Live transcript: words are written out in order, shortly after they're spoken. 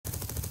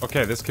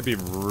Okay, this could be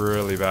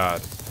really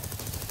bad.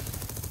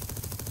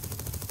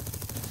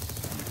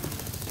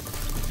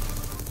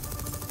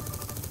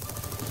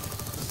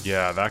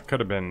 Yeah, that could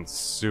have been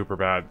super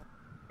bad.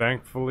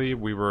 Thankfully,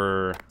 we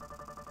were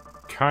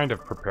kind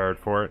of prepared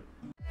for it.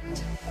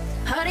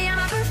 Honey, I'm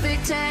a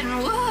perfect 10.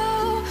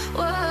 Whoa,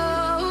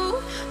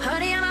 whoa.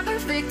 Honey, I'm a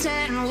perfect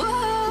 10.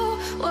 Whoa,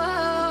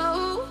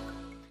 whoa.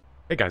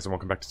 Hey guys, and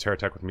welcome back to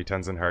Terratech with me,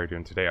 Tenzen. How are you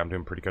doing today? I'm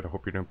doing pretty good. I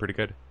hope you're doing pretty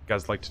good. If you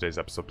guys like today's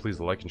episode, please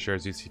like and share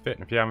as you see fit.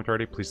 And if you haven't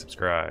already, please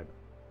subscribe.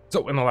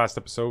 So in the last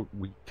episode,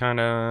 we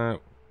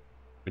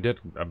did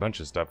a bunch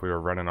of stuff. We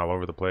were running all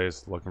over the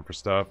place, looking for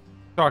stuff,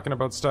 talking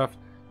about stuff.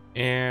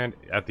 And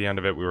at the end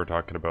of it, we were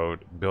talking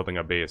about building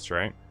a base,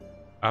 right?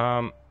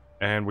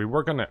 And we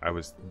were I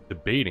was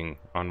debating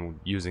on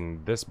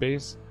using this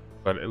base,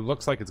 but it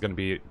looks like it's gonna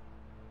be,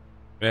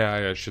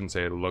 yeah, I shouldn't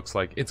say it looks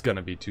like, it's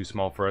gonna be too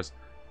small for us.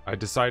 I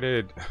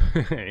decided,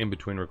 in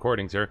between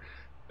recordings here,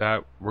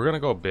 that we're gonna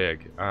go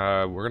big.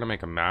 We're gonna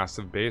make a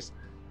massive base.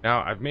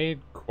 Now, I've made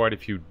quite a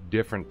few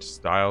different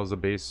styles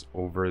of base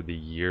over the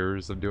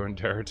years of doing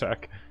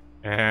Terratech,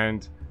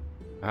 and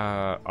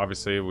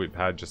obviously we've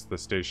had just the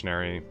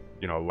stationary,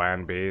 you know,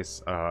 land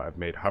base. I've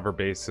made hover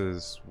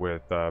bases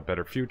with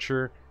Better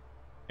Future,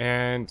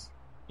 and,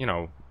 you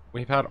know,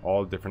 we've had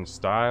all different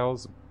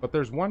styles, but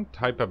there's one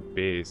type of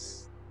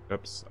base,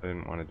 oops, I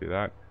didn't want to do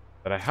that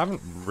I haven't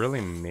really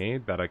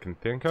made that I can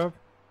think of,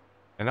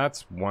 and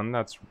that's one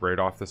that's right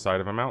off the side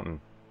of a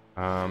mountain.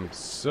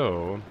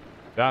 So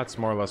that's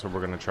more or less what we're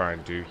going to try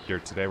and do here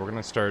today. We're going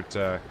to start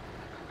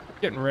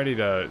getting ready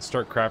to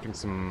start crafting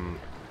some...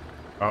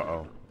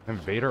 Uh-oh.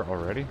 Invader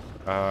already?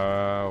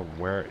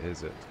 Where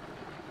is it?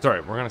 Sorry,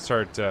 we're going to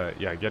start,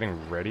 yeah, getting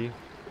ready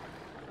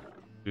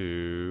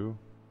to...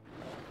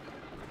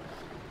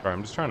 Sorry,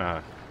 I'm just trying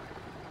to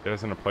get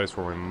us in a place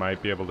where we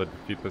might be able to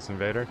defeat this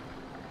invader.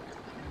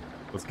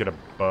 Let's get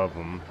above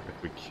him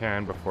if we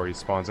can before he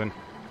spawns in.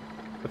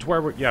 But to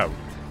where we, yeah,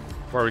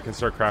 where we can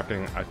start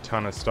crafting a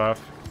ton of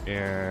stuff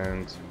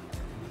and,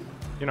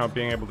 you know,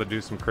 being able to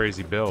do some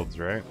crazy builds,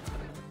 right?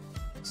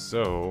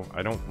 So,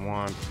 I don't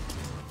want...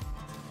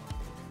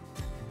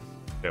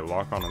 Okay,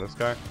 lock onto this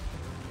guy.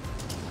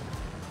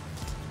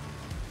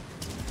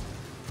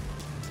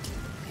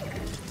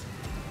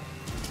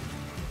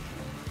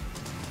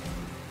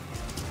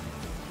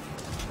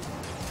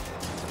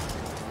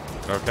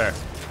 Okay.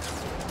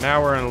 Now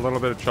we're in a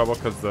little bit of trouble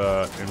because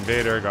the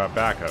invader got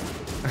backup.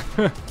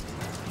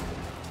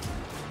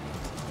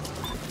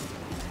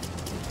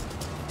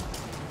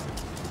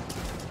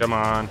 Come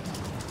on.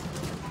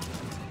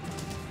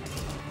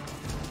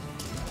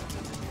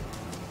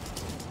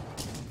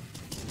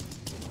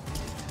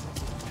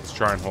 Let's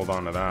try and hold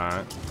on to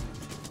that.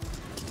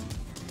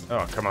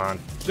 Oh, come on.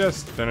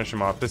 Just finish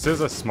him off. This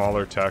is a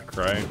smaller tech,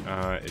 right?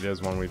 It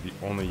is one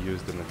we've only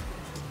used in the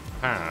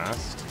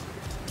past.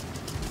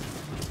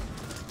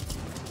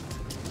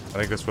 I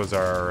think this was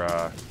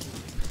our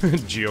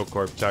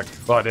Geocorp tech.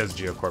 Well, it is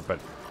Geocorp, but,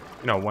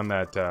 you know, one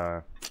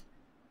that,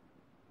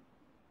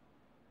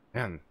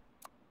 man,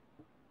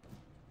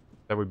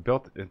 that we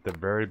built at the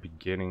very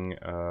beginning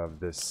of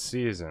this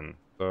season.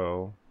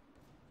 So,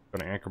 go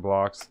to anchor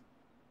blocks.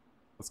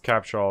 Let's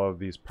capture all of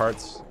these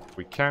parts if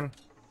we can.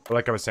 But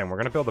like I was saying, we're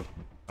going to build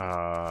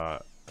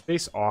a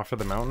base off of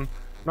the mountain.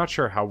 I'm not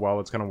sure how well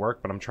it's going to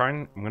work, but I'm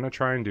going to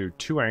try and do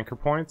 2 anchor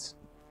points,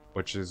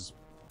 which is,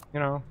 you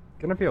know,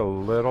 gonna be a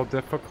little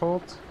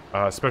difficult,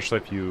 especially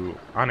if you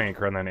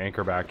unanchor and then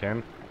anchor back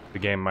in. The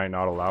game might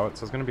not allow it,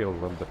 so it's gonna be a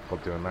little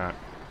difficult doing that.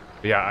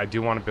 But yeah, I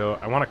do want to build,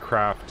 I want to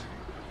craft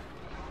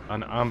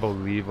an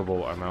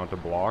unbelievable amount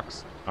of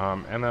blocks,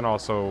 and then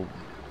also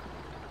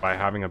by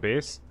having a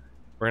base,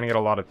 we're gonna get a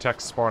lot of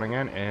tech spawning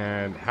in,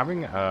 and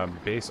having a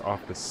base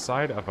off the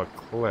side of a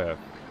cliff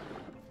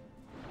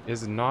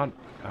is not,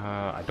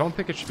 I don't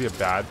think it should be a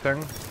bad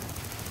thing.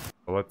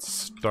 So let's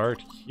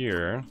start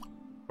here.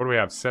 What do we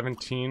have?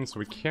 17, so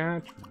we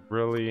can't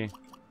really...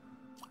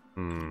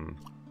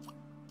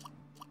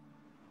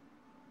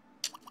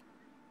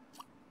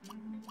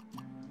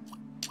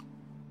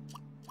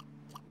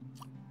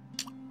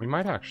 We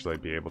might actually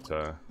be able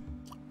to...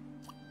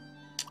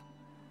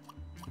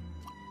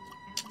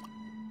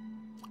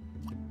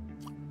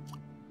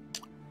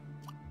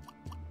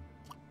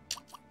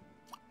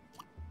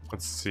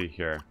 Let's see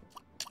here.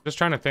 Just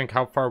trying to think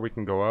how far we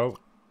can go out.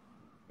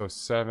 So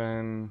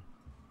 7...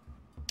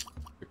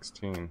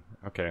 16.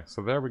 Okay,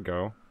 so there we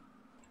go.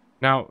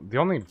 Now, the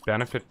only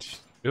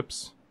benefit,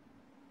 oops,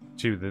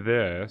 to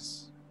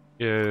this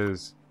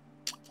is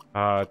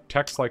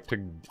techs like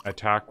to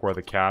attack where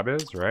the cab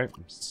is, right?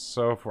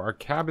 So if our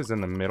cab is in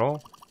the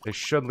middle, they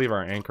should leave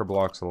our anchor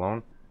blocks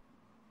alone.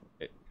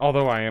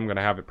 Although I am going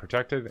to have it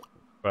protected,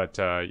 but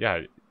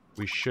yeah,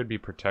 we should be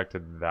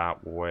protected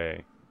that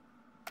way.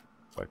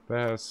 Like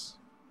this.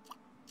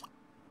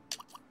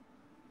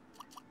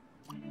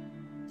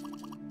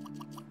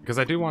 Because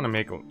I do want to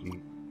make,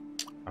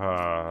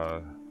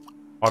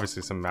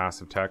 obviously some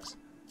massive techs,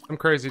 some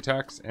crazy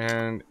techs,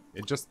 and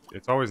it's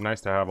always nice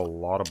to have a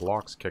lot of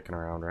blocks kicking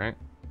around, right?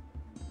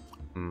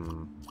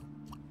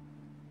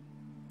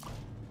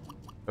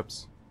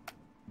 Oops.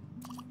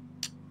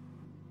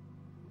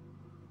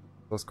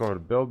 Let's go to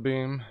build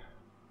beam.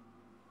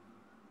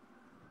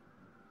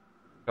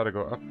 Gotta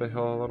go up the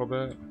hill a little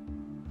bit.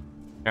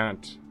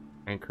 Can't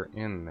anchor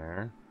in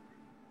there.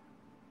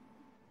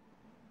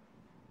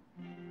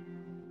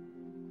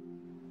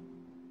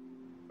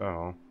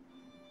 So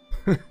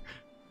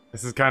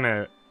this is kind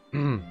of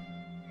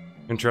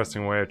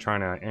interesting way of trying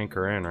to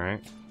anchor in, right?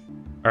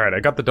 Alright,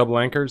 I got the double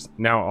anchors.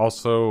 Now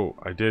also,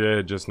 I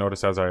did just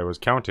notice as I was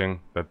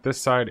counting that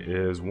this side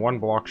is 1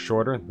 block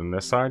shorter than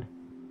this side,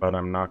 but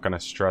I'm not going to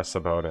stress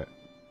about it.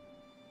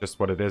 Just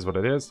what it is, what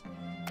it is.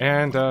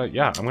 And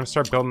yeah, I'm going to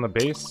start building the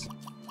base.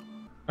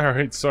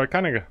 Alright, so I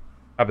kind of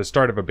have the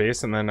start of a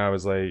base, and then I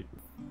was like,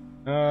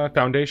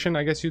 foundation,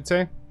 I guess you'd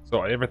say.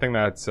 So everything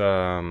that's,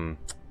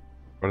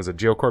 what is it,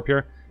 Geocorp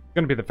here, is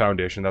going to be the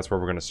foundation. That's where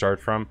we're going to start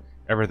from.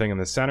 Everything in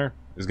the center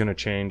is going to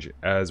change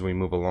as we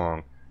move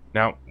along.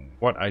 Now,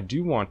 what I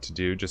do want to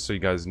do, just so you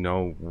guys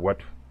know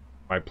what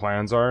my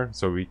plans are,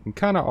 so we can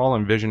kind of all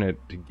envision it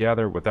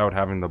together without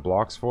having the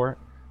blocks for it.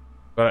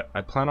 But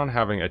I plan on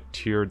having a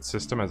tiered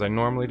system, as I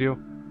normally do,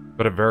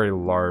 but a very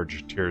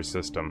large tier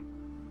system.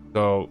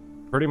 So,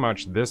 pretty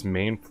much this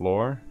main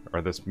floor,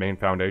 or this main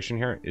foundation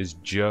here, is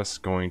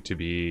just going to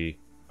be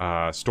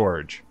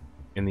storage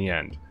in the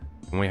end.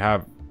 When we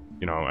have,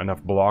 you know,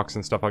 enough blocks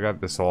and stuff like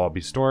that, this will all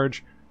be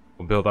storage.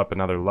 We'll build up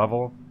another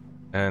level,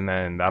 and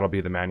then that'll be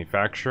the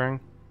manufacturing.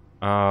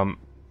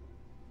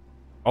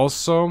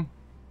 Also,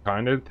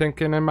 kind of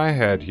thinking in my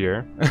head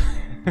here,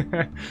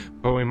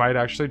 but we might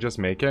actually just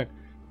make it.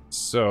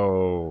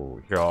 So,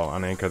 here, I'll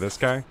unanchor this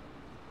guy.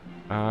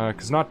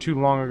 Because not too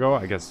long ago,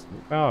 I guess,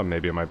 well,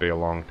 maybe it might be a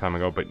long time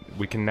ago, but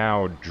we can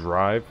now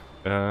drive,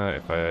 we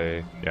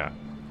can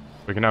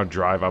now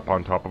drive up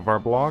on top of our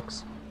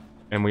blocks.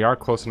 And we are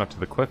close enough to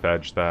the cliff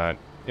edge that,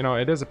 you know,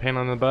 it is a pain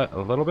on the butt a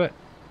little bit.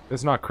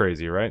 It's not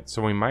crazy, right?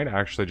 So we might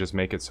actually just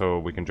make it so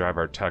we can drive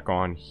our tech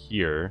on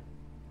here,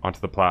 onto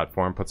the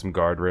platform, put some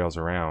guardrails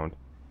around,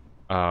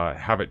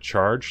 have it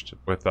charged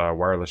with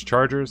wireless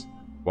chargers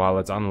while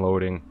it's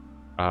unloading,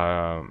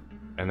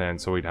 and then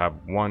so we'd have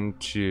 1,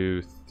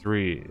 2,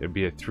 3. It'd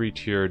be a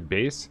 3-tiered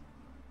base,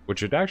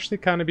 which would actually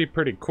kind of be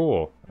pretty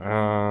cool.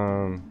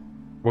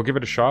 We'll give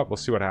it a shot. We'll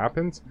see what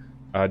happens.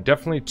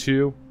 Definitely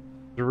 2.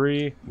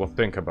 3 we'll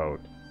think about.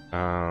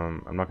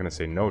 I'm not going to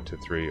say no to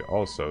 3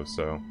 also,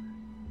 so.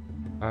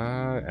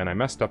 And I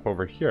messed up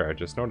over here. I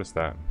just noticed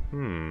that.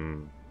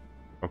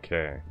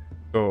 Okay.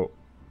 So,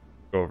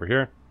 go over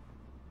here.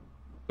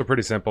 So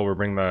pretty simple. We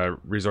bring the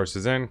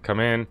resources in, come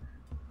in.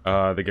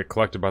 They get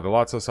collected by the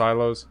Lotso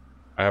silos.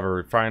 I have a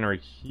refinery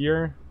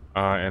here,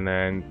 and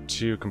then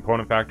 2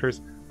 component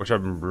factories, which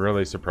I'm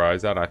really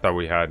surprised at. I thought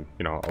we had,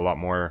 you know, a lot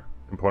more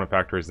component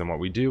factories than what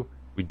we do.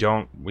 We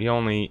don't. We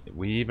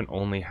even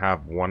only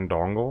have 1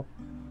 dongle,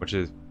 which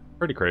is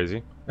pretty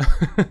crazy.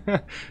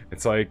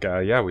 It's like,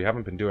 yeah, we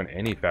haven't been doing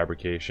any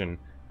fabrication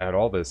at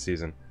all this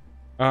season.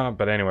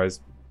 But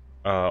anyways,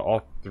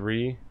 all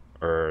 3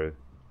 are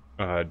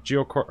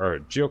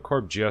Geocorp,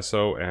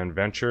 GSO, and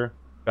Venture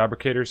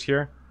fabricators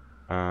here.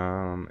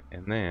 And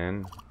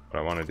then what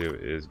I want to do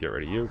is get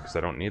rid of you, because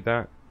I don't need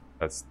that.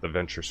 That's the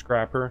Venture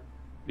scrapper.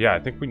 Yeah, I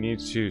think we need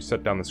to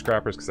set down the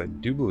scrappers, because I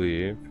do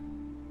believe...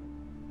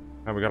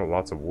 Oh, we got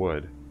lots of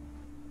wood. Do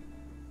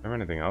I have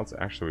anything else?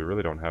 Actually, we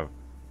really don't have a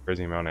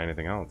crazy amount of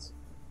anything else.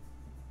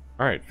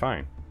 Alright,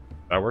 fine.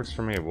 That works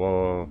for me.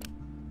 We'll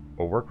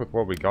work with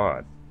what we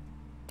got.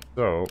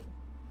 So,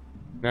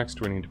 next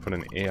we need to put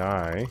an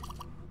AI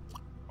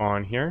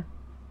on here.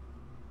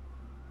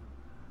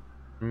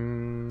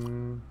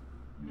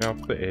 Now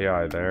put the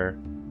AI there.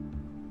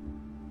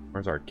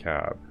 Where's our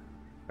cab?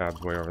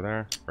 Cab's way over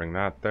there. Bring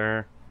that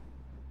there.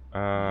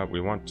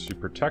 We want to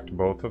protect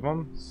both of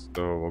them,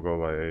 so we'll go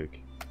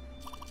like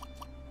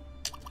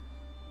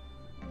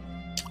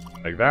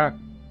that.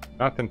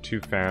 Nothing too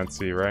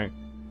fancy, right?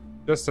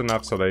 Just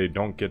enough so they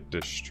don't get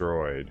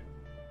destroyed.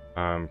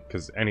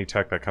 Because any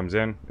tech that comes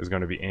in is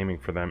going to be aiming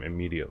for them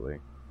immediately.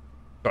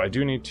 So I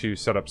do need to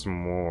set up some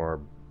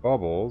more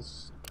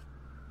bubbles.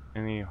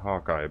 Any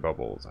Hawkeye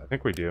bubbles? I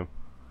think we do.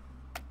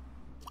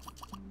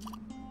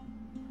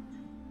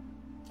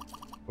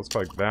 Looks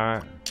like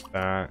that,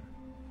 that.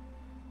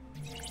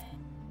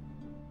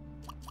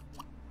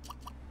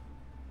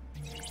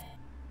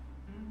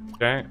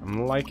 Okay,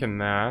 I'm liking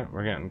that.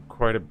 We're getting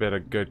quite a bit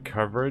of good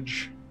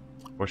coverage.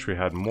 Wish we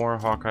had more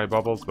Hawkeye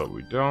bubbles, but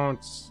we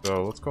don't.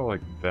 So let's go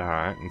like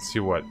that and see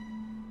what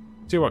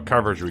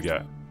coverage we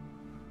get.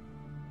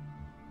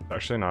 It's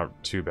actually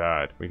not too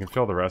bad. We can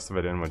fill the rest of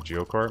it in with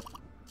Geocorp.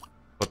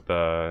 Put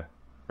the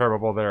repair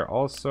bubble there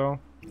also,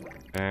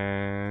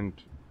 and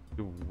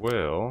we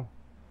will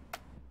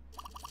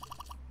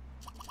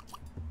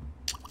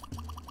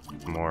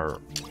more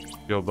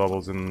field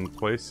bubbles in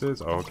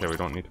places. Oh, okay, we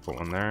don't need to put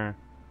one there.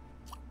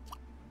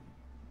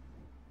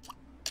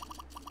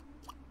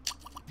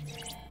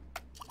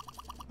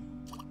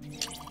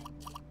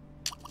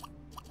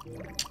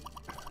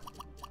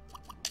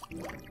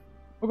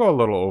 We'll go a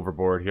little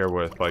overboard here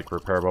with like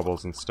repair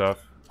bubbles and stuff.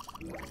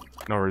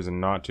 No reason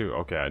not to.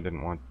 Okay, I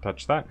didn't want to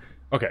touch that.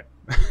 Okay.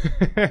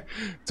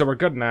 So we're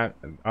good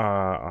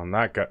on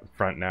that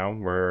front now.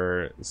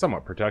 We're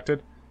somewhat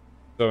protected.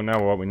 So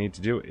now what we need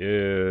to do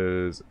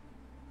is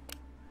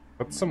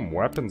put some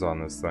weapons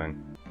on this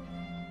thing.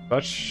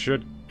 That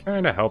should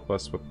kind of help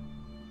us with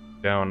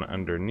down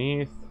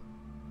underneath.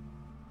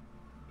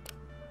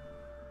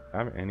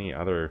 Have any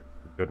other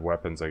good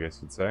weapons, I guess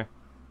you'd say?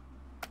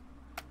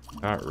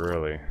 Not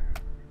really.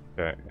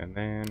 Okay, and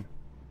then...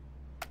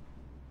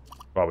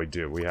 well, we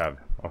do. We have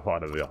a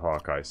lot of the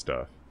Hawkeye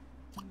stuff.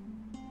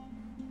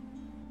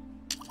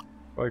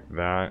 Like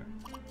that.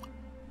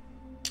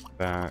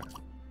 That.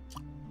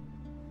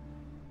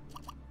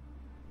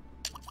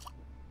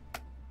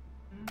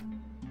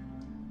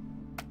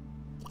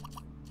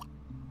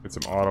 Get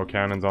some auto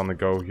cannons on the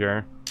go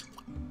here.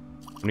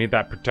 We need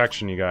that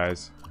protection, you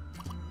guys.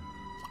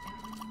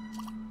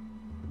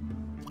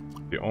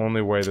 The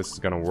only way this is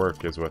gonna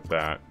work is with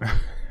that.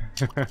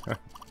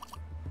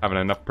 Having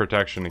enough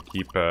protection to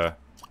keep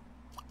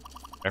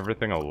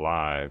everything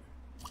alive.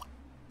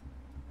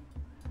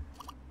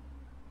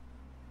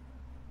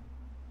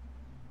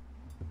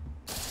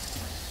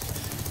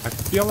 I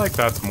feel like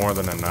that's more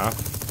than enough.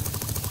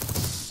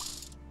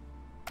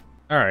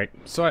 Alright,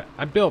 so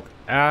I built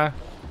a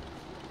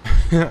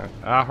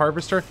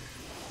harvester.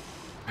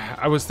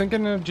 I was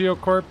thinking of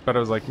Geocorp, but I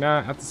was like, nah,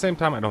 at the same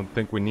time, I don't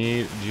think we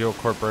need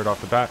Geocorp right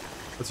off the bat.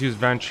 Let's use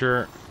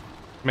Venture,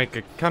 make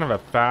a kind of a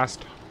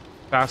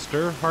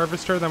faster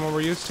harvester than what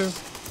we're used to.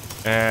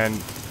 And,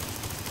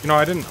 you know,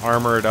 I didn't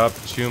armor it up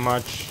too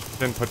much,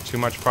 didn't put too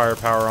much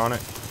firepower on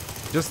it.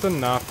 Just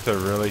enough to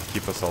really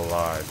keep us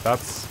alive.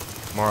 That's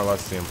more or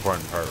less the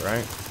important part,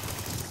 right?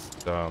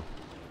 So,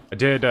 I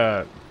did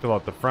fill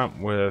out the front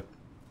with,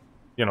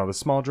 you know, the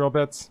small drill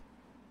bits.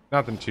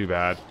 Nothing too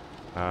bad.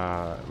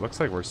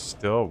 Looks like we're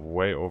still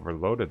way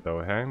overloaded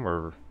though, hey?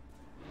 We're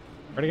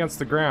right against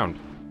the ground.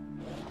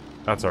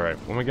 That's alright.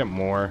 When we get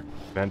more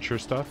venture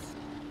stuff,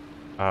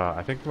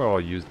 I think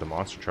we'll use the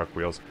monster truck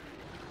wheels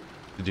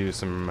to do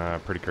some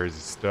pretty crazy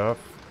stuff.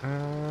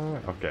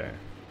 Okay.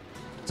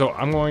 So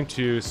I'm going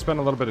to spend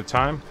a little bit of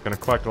time, gonna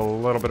collect a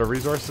little bit of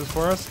resources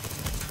for us.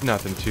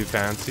 Nothing too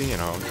fancy, you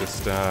know,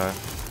 just,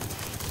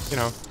 you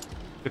know,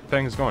 get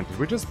things going. Did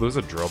we just lose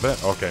a drill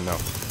bit? Okay, no.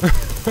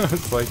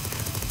 It's like,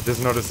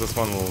 just noticed this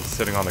one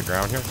sitting on the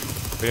ground here.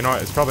 But you know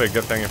what, it's probably a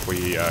good thing if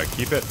we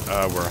keep it.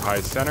 We're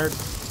high-centered.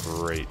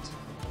 Great.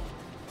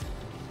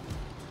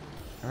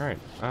 Alright,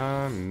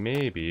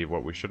 maybe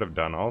what we should have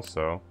done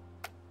also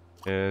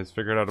is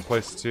figured out a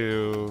place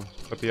to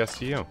put the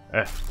SCU.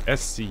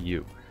 SCU.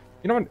 You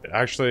know what,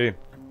 actually,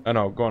 I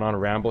know, going on a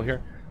ramble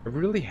here, I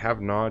really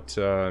have not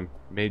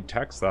made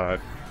techs that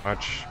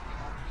much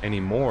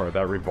anymore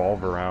that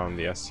revolve around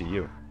the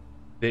SCU.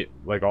 They,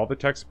 like, all the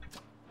techs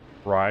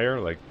prior,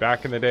 like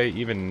back in the day,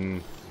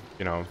 even,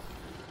 you know,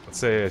 let's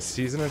say a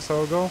season or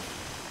so ago,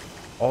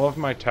 all of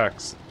my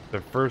techs, the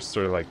first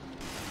or like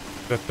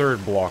the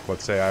third block,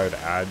 let's say, I would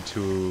add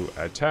to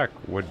a tech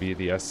would be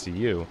the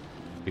SCU,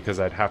 because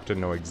I'd have to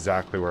know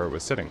exactly where it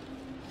was sitting.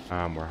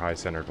 We're high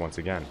centered once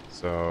again,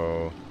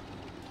 so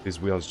these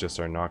wheels just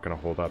are not going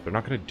to hold up. They're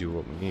not going to do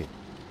what we need.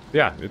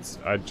 Yeah,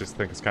 I just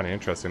think it's kind of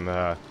interesting,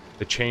 the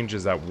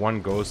changes that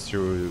one goes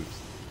through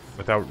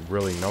without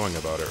really knowing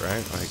about it,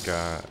 right? Like,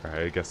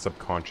 I guess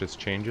subconscious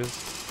changes.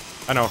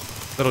 I know,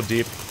 a little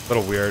deep, a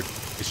little weird.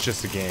 It's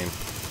just a game,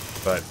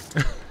 but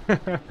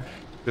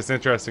it's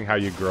interesting how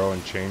you grow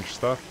and change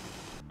stuff.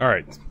 All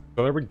right,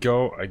 so there we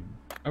go.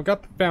 I've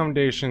got the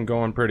foundation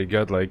going pretty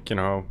good. Like, you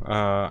know,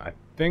 I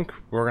think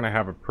we're gonna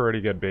have a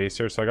pretty good base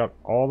here. So I got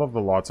all of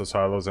the lots of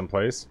silos in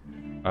place.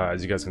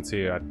 As you guys can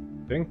see, I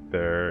think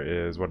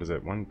there is, what is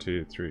it? 1,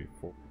 2, 3,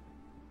 4,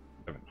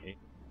 7, 8.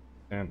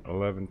 10,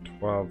 11,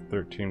 12,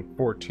 13,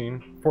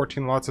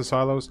 14 lots of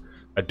silos.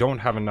 I don't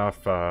have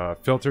enough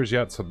filters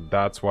yet, so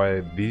that's why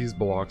these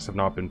blocks have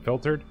not been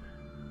filtered.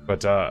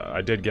 But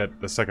I did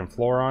get the second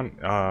floor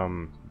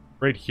on.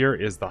 Right here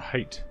is the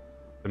height,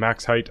 the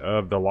max height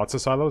of the lots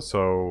of silos.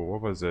 So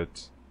what was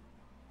it?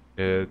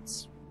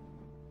 It's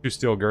 2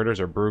 steel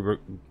girders or brew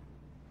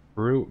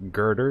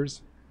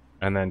girders,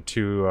 and then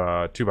 2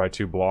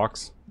 2x2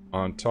 blocks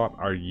on top.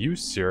 Are you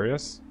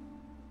serious?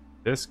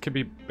 This could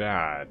be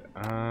bad.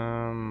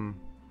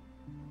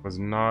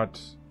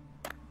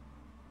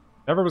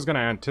 Never was gonna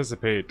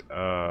anticipate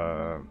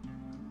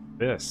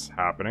this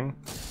happening.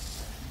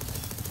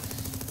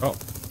 Oh,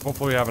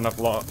 hopefully we have enough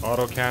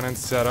auto cannons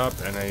set up,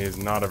 and he's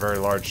not a very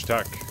large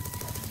tech.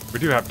 We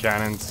do have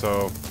cannons,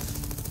 so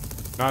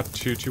not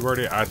too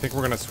worried. I think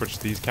we're gonna switch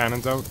these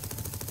cannons out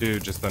to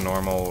just the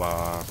normal.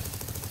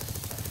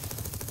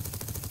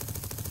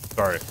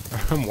 Sorry,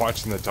 I'm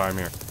watching the time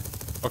here.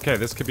 Okay,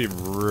 this could be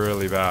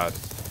really bad.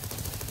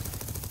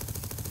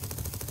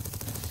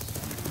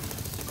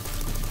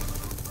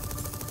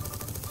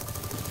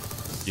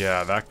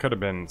 Yeah, that could have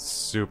been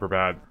super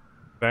bad.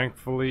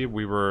 Thankfully,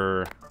 we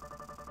were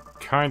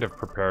kind of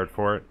prepared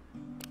for it.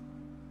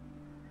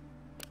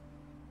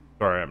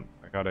 Sorry,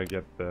 I gotta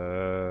get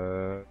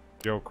the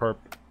Geocorp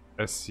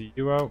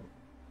SCU out.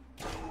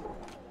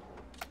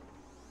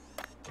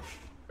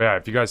 But yeah,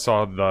 if you guys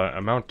saw the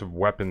amount of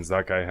weapons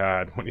that guy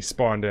had when he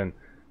spawned in,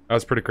 that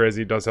was pretty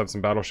crazy. He does have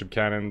some battleship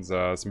cannons,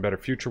 some better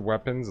future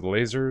weapons,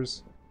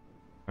 lasers.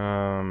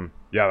 Yeah,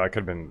 that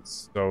could have been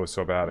so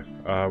bad.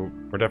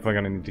 We're definitely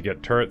going to need to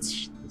get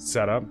turrets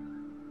set up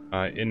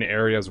in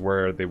areas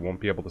where they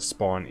won't be able to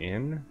spawn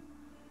in,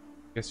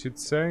 I guess you'd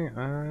say.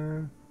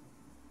 And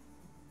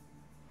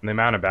the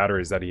amount of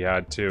batteries that he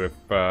had too,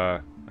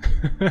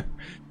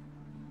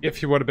 if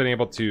he would have been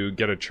able to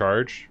get a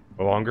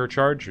longer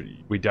charge,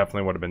 we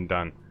definitely would have been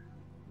done.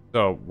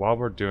 So while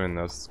we're doing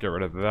this, let's get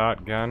rid of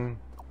that gun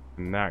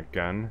and that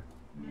gun.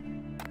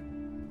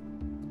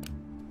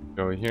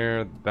 Go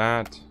here,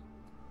 that.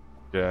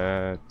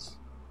 Get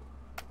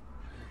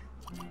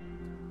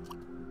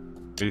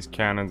these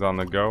cannons on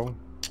the go.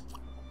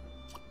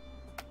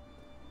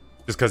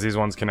 Just because these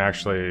ones can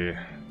actually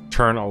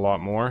turn a lot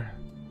more.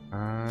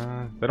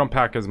 They don't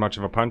pack as much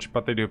of a punch,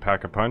 but they do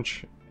pack a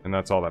punch. And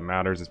that's all that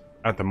matters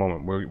at the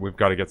moment. We've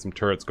got to get some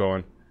turrets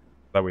going so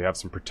that we have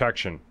some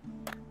protection.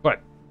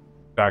 But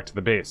back to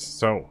the base.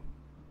 So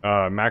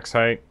max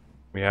height,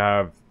 we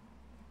have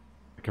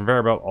a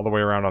conveyor belt all the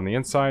way around on the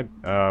inside.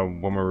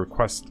 When we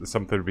request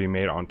something to be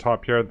made on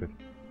top here,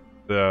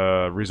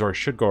 the resource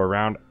should go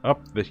around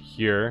up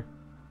here.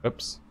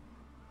 Oops.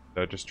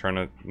 Did I just turn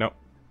it? Nope.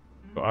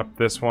 Go up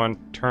this one,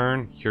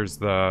 turn. Here's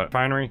the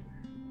refinery.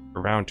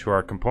 Around to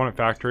our component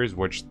factories,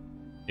 which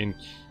in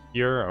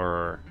here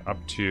or up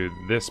to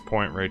this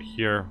point right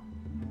here.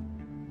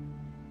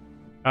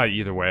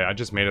 Either way, I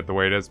just made it the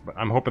way it is, but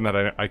I'm hoping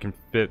that I can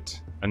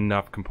fit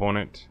enough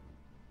component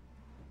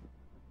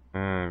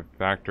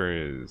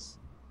factories.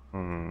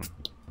 1,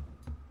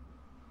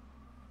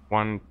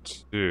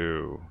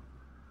 2.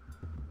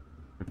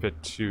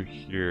 Fit 2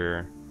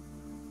 here.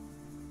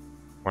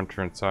 1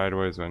 turn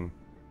sideways and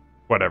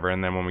whatever,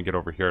 and then when we get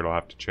over here it'll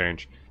have to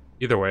change.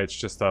 Either way, it's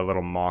just a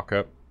little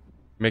mock-up,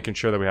 making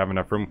sure that we have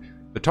enough room.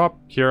 The top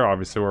here,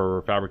 obviously where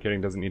we're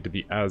fabricating, doesn't need to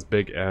be as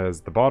big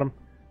as the bottom,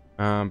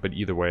 but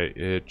either way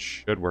it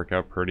should work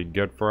out pretty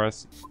good for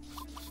us.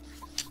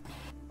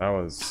 That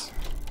was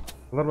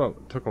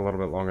took a little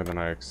bit longer than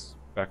I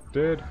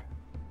expected.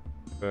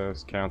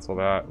 Just cancel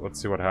that. Let's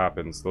see what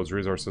happens. Those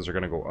resources are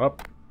going to go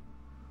up,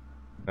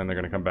 then they're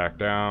going to come back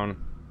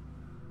down.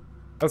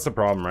 That's the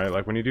problem, right?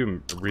 Like when you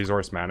do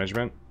resource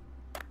management,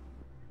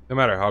 no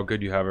matter how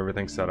good you have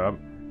everything set up,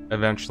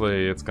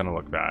 eventually it's going to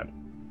look bad.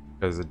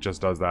 Because it just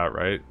does that,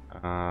 right?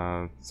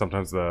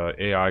 Sometimes the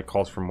AI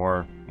calls for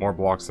more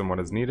blocks than what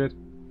is needed.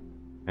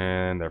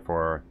 And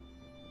therefore,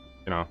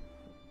 you know, at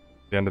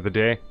the end of the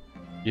day,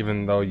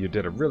 even though you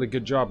did a really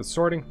good job of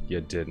sorting,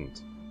 you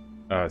didn't.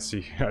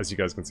 See, as you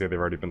guys can see, they've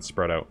already been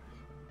spread out.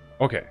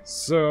 Okay,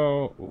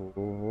 so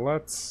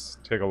let's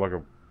take a look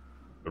at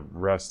the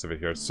rest of it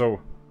here.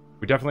 So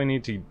we definitely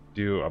need to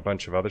do a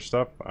bunch of other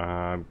stuff.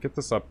 Get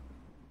this up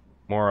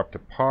more up to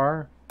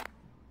par.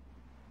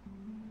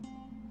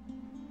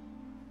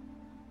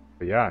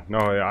 But yeah,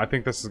 no, I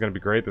think this is going to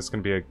be great. This is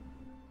going to be a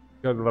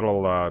good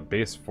little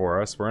base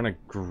for us. We're in a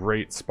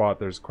great spot.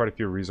 There's quite a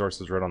few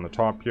resources right on the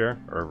top here,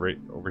 or right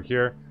over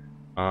here,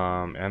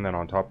 and then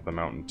on top of the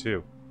mountain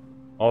too.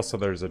 Also,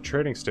 there's a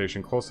trading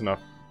station close enough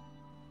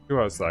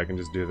to us that I can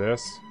just do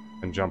this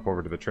and jump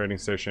over to the trading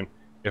station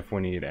if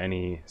we need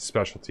any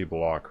specialty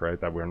block, right,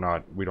 that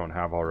we don't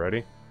have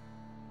already.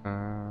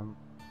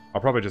 I'll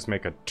probably just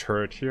make a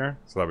turret here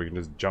so that we can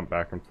just jump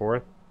back and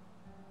forth.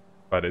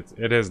 But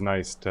it is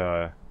nice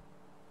to,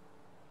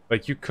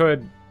 like, you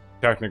could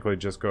technically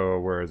just go,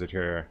 where is it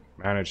here,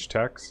 manage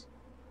techs,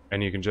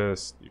 and you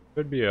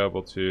could be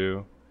able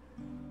to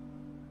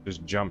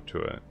just jump to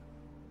it.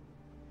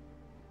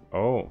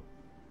 Oh,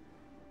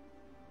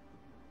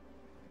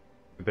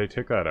 did they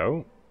take that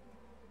out?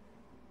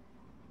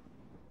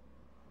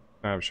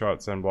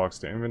 Snapshot, send blocks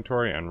to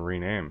inventory, and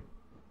rename.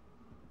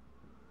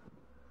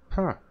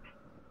 Huh.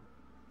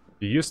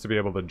 You used to be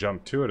able to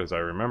jump to it, as I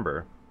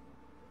remember.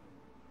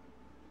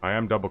 I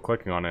am double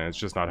clicking on it, it's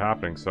just not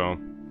happening, so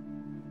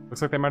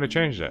looks like they might have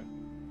changed it.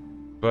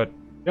 But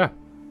yeah,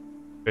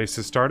 base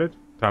is started.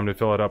 Time to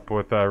fill it up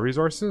with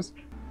resources.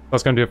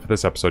 That's gonna do it for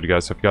this episode, you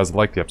guys. So if you guys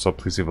liked the episode,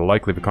 please leave a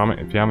like, leave a comment.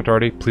 If you haven't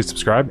already, please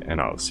subscribe,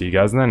 and I'll see you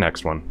guys in the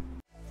next one.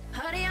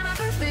 Honey, I'm a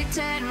perfect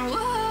 10,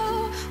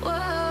 whoa,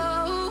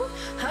 whoa.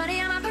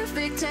 Honey, I'm a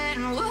perfect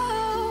 10,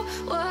 whoa,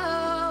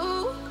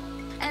 whoa.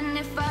 And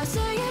if I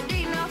say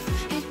it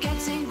enough, it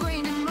gets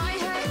ingrained in my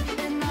head,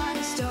 and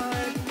I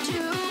start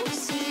to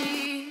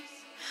see.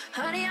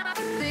 Honey, I'm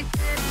a